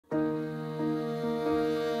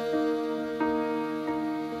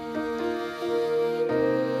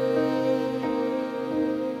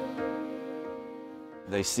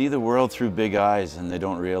They see the world through big eyes and they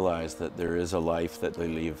don't realize that there is a life that they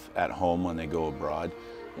leave at home when they go abroad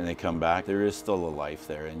and they come back. There is still a life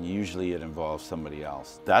there, and usually it involves somebody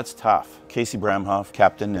else. That's tough. Casey Bramhoff,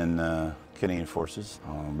 captain in Canadian Forces.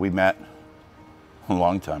 We met a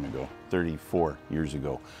long time ago, 34 years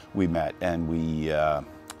ago. We met and we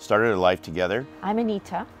started a life together. I'm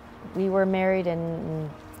Anita. We were married in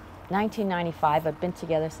 1995. I've been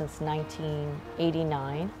together since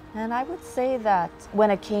 1989. And I would say that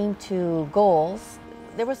when it came to goals,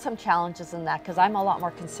 there was some challenges in that because I'm a lot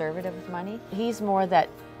more conservative with money. He's more that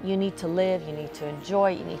you need to live, you need to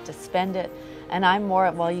enjoy, you need to spend it. And I'm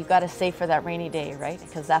more, well, you got to save for that rainy day, right?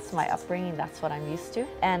 Because that's my upbringing, that's what I'm used to.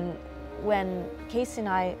 And when Casey and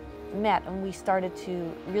I met and we started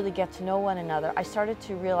to really get to know one another, I started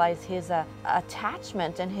to realize his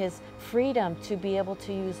attachment and his freedom to be able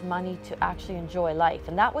to use money to actually enjoy life.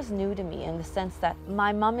 And that was new to me in the sense that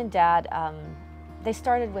my mom and dad, they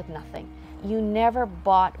started with nothing. You never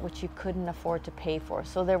bought what you couldn't afford to pay for,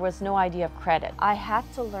 so there was no idea of credit. I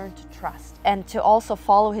had to learn to trust and to also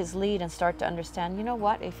follow his lead and start to understand, you know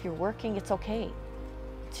what, if you're working, it's okay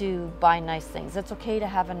to buy nice things. It's okay to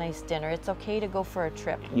have a nice dinner. It's okay to go for a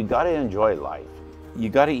trip. You got to enjoy life. You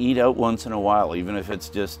got to eat out once in a while, even if it's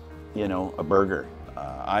just, you know, a burger.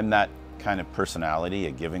 I'm that kind of personality,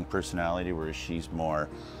 a giving personality, whereas she's more,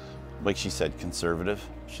 like she said, conservative.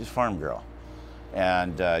 She's a farm girl.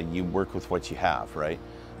 And you work with what you have, right?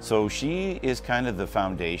 So she is kind of the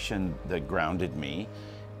foundation that grounded me.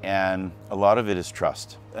 And a lot of it is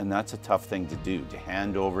trust. And that's a tough thing to do, to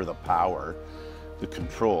hand over the power, the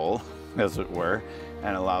control, as it were,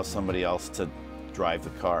 and allow somebody else to drive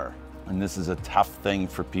the car. And this is a tough thing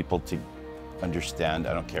for people to understand.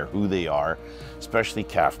 I don't care who they are, especially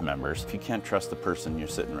CAF members. If you can't trust the person you're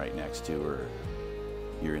sitting right next to or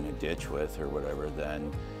you're in a ditch with or whatever,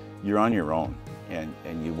 then you're on your own and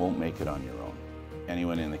you won't make it on your own.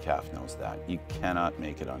 Anyone in the CAF knows that. You cannot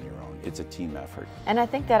make it on your own. It's a team effort. And I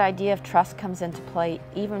think that idea of trust comes into play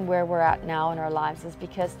even where we're at now in our lives, is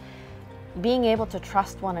because being able to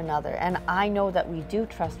trust one another, and I know that we do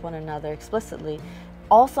trust one another explicitly,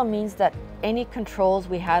 also means that any controls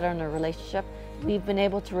we had on a relationship, we've been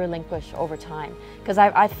able to relinquish over time. Because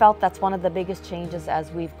I felt that's one of the biggest changes as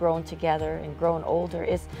we've grown together and grown older,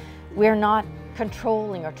 is we're not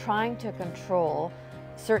controlling or trying to control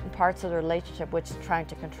certain parts of the relationship, which is trying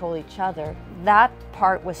to control each other. That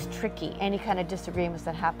part was tricky. Any kind of disagreements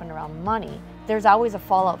that happen around money, there's always a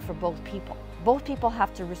fallout for both people. Both people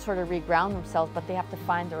have to sort of reground themselves, but they have to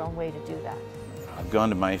find their own way to do that. I've gone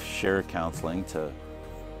to my share of counseling to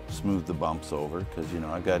smooth the bumps over because, you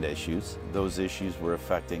know, I've got issues. Those issues were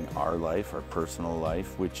affecting our life, our personal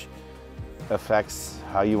life, which affects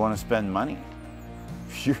how you want to spend money.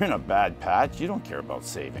 If you're in a bad patch, you don't care about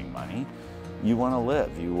saving money. You want to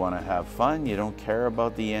live, you want to have fun, you don't care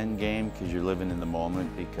about the end game because you're living in the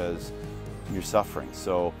moment because you're suffering.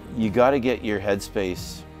 So you got to get your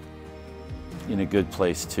headspace in a good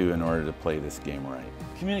place too in order to play this game right.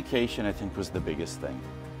 Communication, I think, was the biggest thing.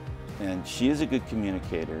 And she is a good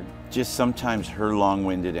communicator. Just sometimes her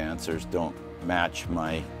long-winded answers don't match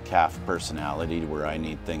my CAF personality where I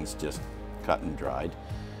need things just cut and dried.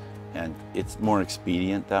 And it's more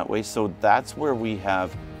expedient that way. So that's where we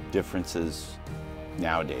have differences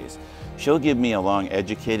nowadays. She'll give me a long,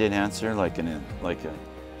 educated answer like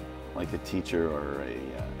a teacher or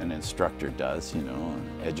an instructor does, you know,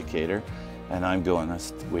 an educator. And I'm going,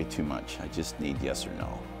 that's way too much. I just need yes or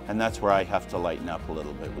no. And that's where I have to lighten up a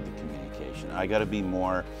little bit with the communication. I got to be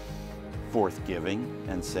more forthgiving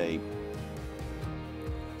and say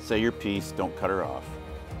your piece, don't cut her off.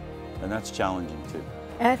 And that's challenging too.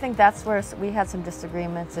 And I think that's where we had some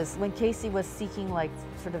disagreements, is when Casey was seeking like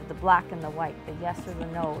sort of the black and the white, the yes or the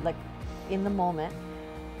no, like in the moment.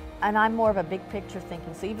 And I'm more of a big picture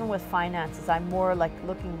thinking. So even with finances, I'm more like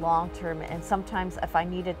looking long term. And sometimes if I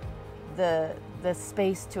needed the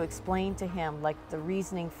space to explain to him like the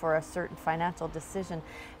reasoning for a certain financial decision,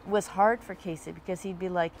 it was hard for Casey because he'd be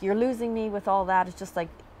like, you're losing me with all that. It's just like,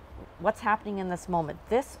 what's happening in this moment,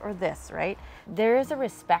 this or this, right? There is a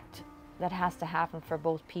respect that has to happen for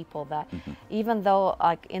both people, that even though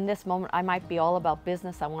like in this moment I might be all about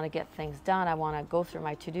business, I want to get things done, I want to go through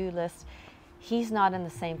my to-do list, he's not in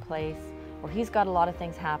the same place, or he's got a lot of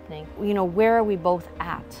things happening. You know, where are we both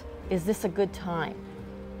at? Is this a good time?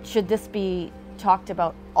 Should this be talked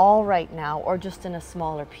about all right now or just in a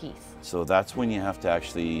smaller piece? So that's when you have to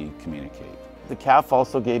actually communicate. The CAF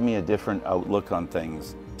also gave me a different outlook on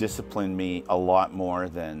things, disciplined me a lot more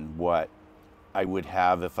than what I would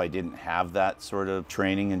have if I didn't have that sort of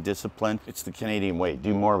training and discipline. It's the Canadian way,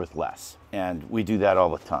 do more with less. And we do that all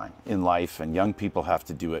the time in life, and young people have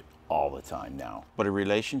to do it all the time now. But a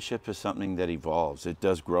relationship is something that evolves. It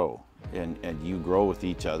does grow, and you grow with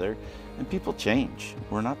each other, and people change.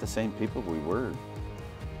 We're not the same people we were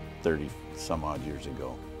 30 some odd years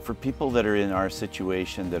ago. For people that are in our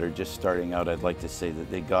situation that are just starting out, I'd like to say that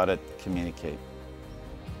they gotta communicate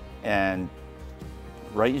and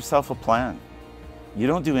write yourself a plan. You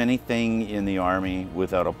don't do anything in the Army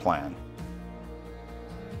without a plan.